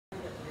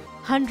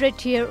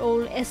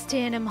100-year-old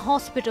STNM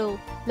hospital,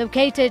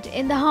 located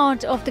in the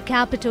heart of the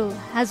capital,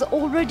 has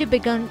already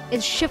begun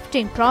its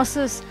shifting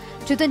process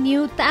to the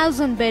new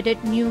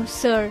 1,000-bedded new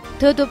Sir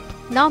Thudup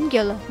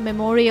Namgyal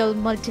Memorial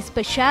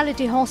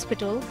Multi-Speciality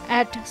Hospital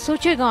at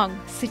Sochaygang,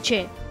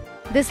 Sikkim.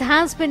 This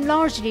has been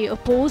largely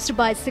opposed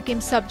by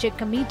Sikkim Subject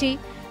Committee,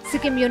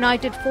 Sikkim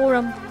United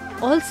Forum,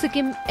 All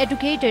Sikkim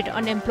Educated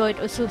Unemployed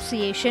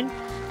Association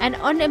and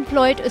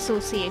Unemployed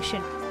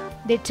Association.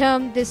 They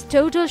termed this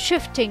total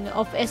shifting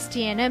of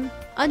STNM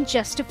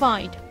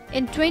unjustified.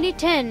 In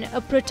 2010,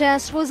 a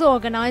protest was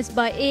organized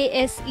by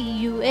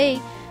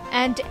ASEUA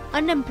and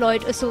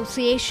Unemployed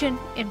Association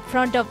in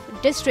front of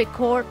District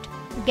Court,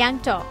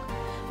 Gangtok,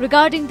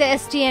 regarding the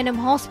STNM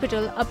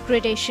hospital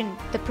upgradation.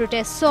 The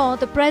protest saw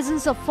the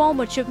presence of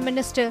former Chief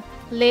Minister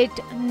late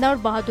Nar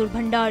Bahadur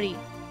Bhandari,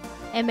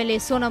 MLA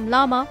Sonam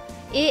Lama,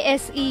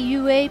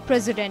 ASEUA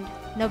President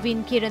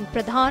Nawin Kiran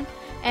Pradhan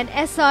and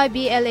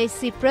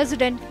SIBLAC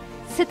President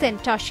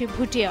Sitin Tashi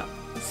Bhutia.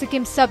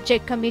 Sikkim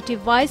Subject Committee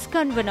Vice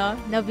Convener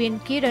Nawin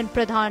Kiran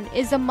Pradhan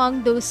is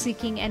among those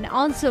seeking an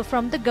answer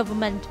from the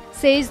government,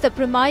 says the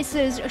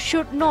premises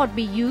should not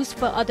be used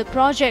for other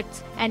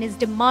projects and is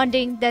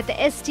demanding that the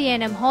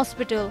STNM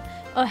hospital,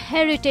 a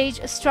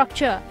heritage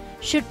structure,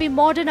 should be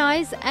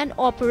modernized and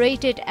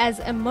operated as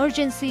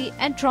emergency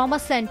and trauma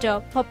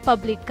center for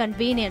public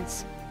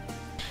convenience.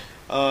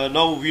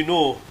 Now we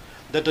know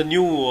that a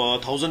new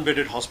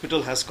 1,000-bedded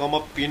hospital has come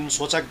up in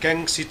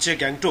Sochaygang, Sikkim,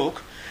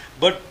 Gangtok.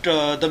 But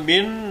the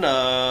main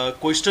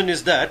question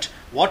is that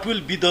what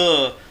will be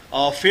the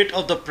fate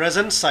of the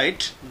present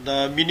site,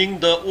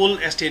 meaning the old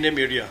STNM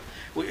area,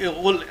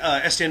 old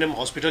STNM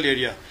hospital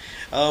area.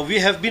 We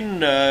have been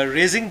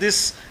raising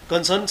this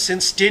concern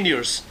since 10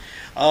 years.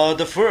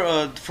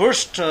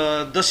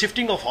 The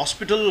shifting of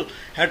hospital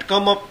had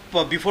come up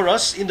before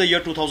us in the year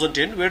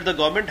 2010, where the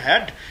government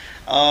had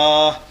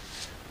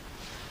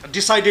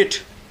decided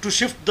to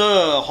shift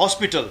the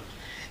hospital,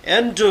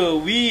 and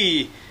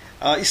we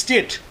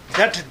state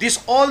that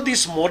all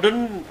this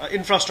modern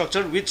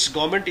infrastructure which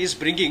government is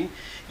bringing,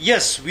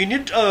 yes, we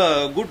need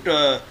a good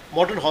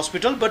modern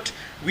hospital, but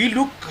we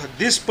look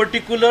this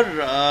particular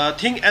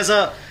thing as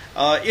a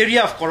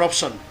area of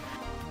corruption.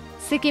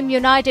 Sikkim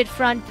United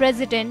Front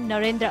President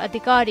Narendra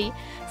Adhikari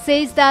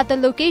says that the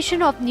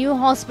location of new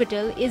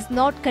hospital is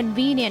not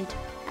convenient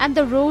and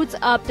the roads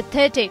are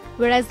pathetic,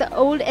 whereas the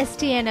old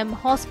STNM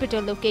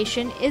hospital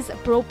location is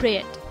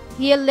appropriate.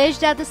 He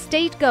alleged that the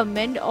state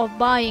government of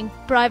buying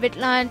private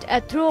land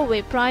at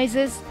throwaway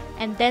prices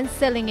and then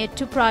selling it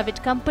to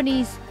private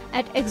companies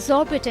at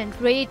exorbitant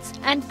rates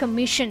and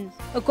commission.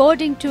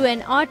 According to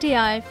an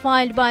RTI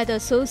filed by the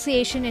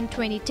association in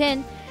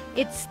 2010,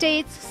 it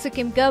states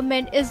Sikkim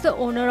government is the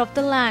owner of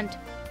the land,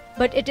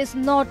 but it is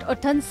not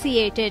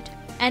authenticated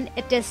and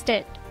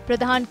attested.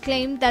 Pradhan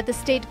claimed that the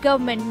state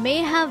government may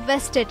have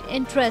vested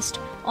interest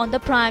on the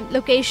prime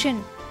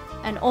location,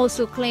 and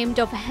also claimed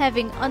of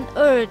having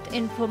unearthed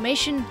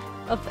information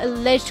of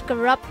alleged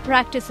corrupt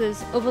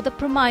practices over the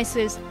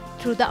premises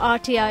through the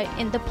RTI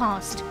in the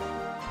past.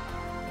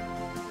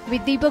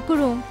 With Deepak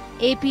Kurum,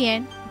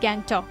 APN,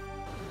 Gangtok.